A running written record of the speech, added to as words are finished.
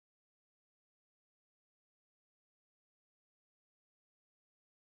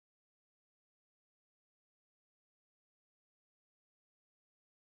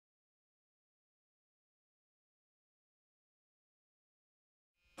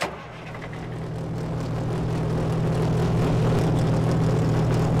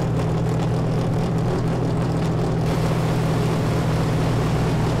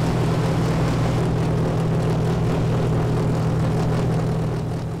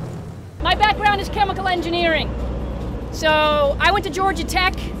background is chemical engineering. So I went to Georgia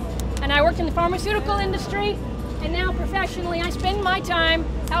Tech and I worked in the pharmaceutical industry, and now professionally I spend my time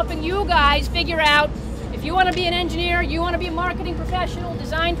helping you guys figure out if you want to be an engineer, you want to be a marketing professional,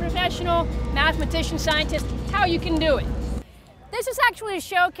 design professional, mathematician, scientist, how you can do it. This is actually a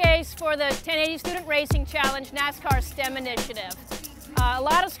showcase for the 1080 Student Racing Challenge NASCAR STEM initiative. A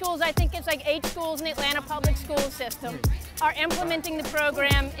lot of schools, I think it's like 8 schools in the Atlanta public school system, are implementing the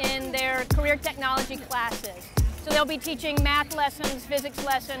program in their career technology classes. So they'll be teaching math lessons, physics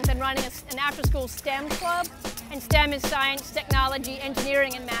lessons, and running an after-school STEM club. And STEM is science, technology,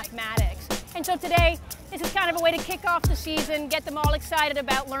 engineering, and mathematics. And so today, this is kind of a way to kick off the season, get them all excited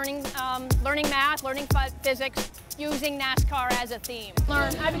about learning math, learning physics, using NASCAR as a theme.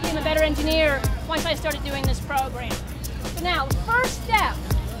 I became a better engineer once I started doing this program. So now, the first step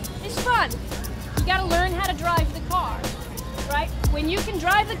is fun. You got to learn how to drive the car, right? When you can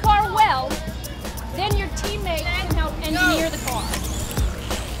drive the car well, then your teammates can help engineer the car.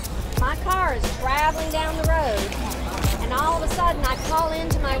 My car is traveling down the road, and all of a sudden I call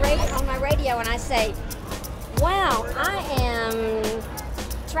into my radio and I say, wow, I am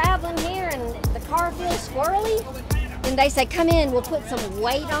traveling here and the car feels squirrely. And they say, come in, we'll put some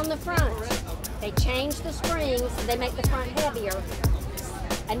weight on the front. They change the springs, they make the front heavier.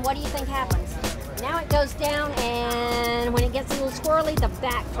 And what do you think happens? Now it goes down, and when it gets a little squirrely, the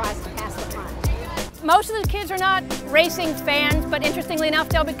back tries to pass the front. Most of the kids are not racing fans, but interestingly enough,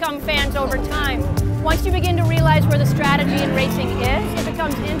 they'll become fans over time. Once you begin to realize where the strategy in racing is, it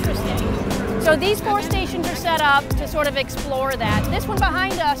becomes interesting. So these 4 stations are set up to sort of explore that. This one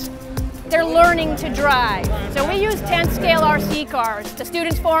behind us, they're learning to drive. So we use 10th scale RC cars. The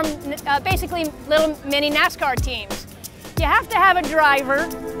students form basically little mini NASCAR teams. You have to have a driver.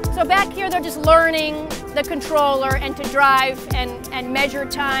 So back here, they're just learning the controller and to drive and measure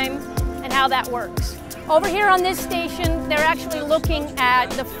time and how that works. Over here on this station, they're actually looking at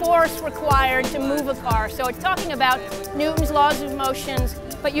the force required to move a car. So it's talking about Newton's laws of motions,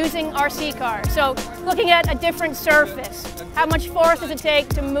 but using RC cars. So looking at a different surface. How much force does it take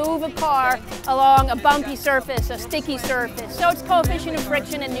to move a car along a bumpy surface, a sticky surface? So it's coefficient of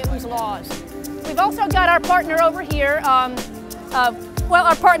friction and Newton's laws. We've also got our partner over here,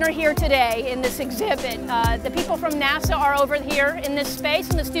 our partner here today in this exhibit. The people from NASA are over here in this space,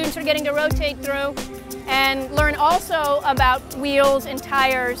 and the students are getting to rotate through and learn also about wheels and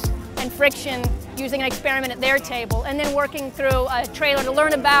tires and friction using an experiment at their table, and then working through a trailer to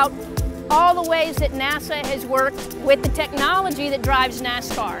learn about all the ways that NASA has worked with the technology that drives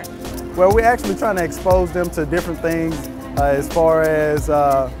NASCAR. Well, we're actually trying to expose them to different things as far as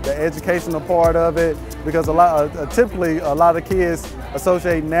the educational part of it, because typically a lot of kids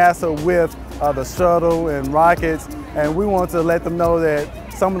associate NASA with the shuttle and rockets, and we want to let them know that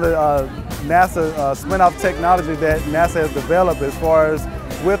some of the NASA spin-off technology that NASA has developed as far as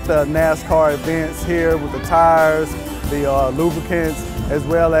with the NASCAR events here, with the tires, the lubricants, as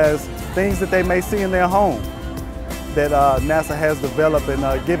well as things that they may see in their home that NASA has developed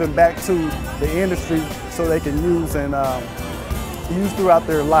and given back to the industry so they can use and use throughout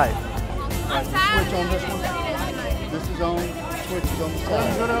their life. Right, switch on this one. This is on. Switch is on the side.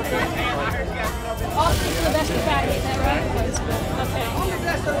 All six of the best of package, is that right? Okay.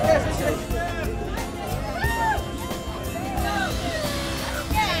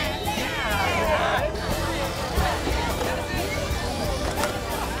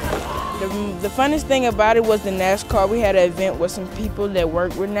 The funnest thing about it was the NASCAR. We had an event where some people that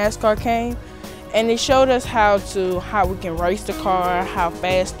worked with NASCAR came, and it showed us how we can race the car, how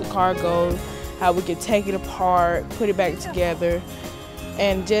fast the car goes, how we can take it apart, put it back together,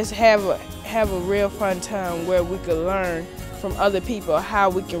 and just have a real fun time where we could learn from other people how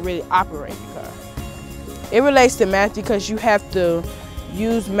we can really operate the car. It relates to math because you have to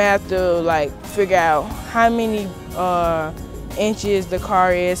use math to like figure out how many inches the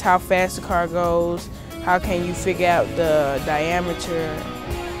car is, how fast the car goes, how can you figure out the diameter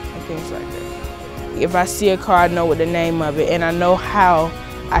and things like that. If I see a car, I know what the name of it, and I know how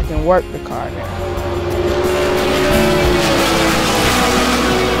I can work the car now.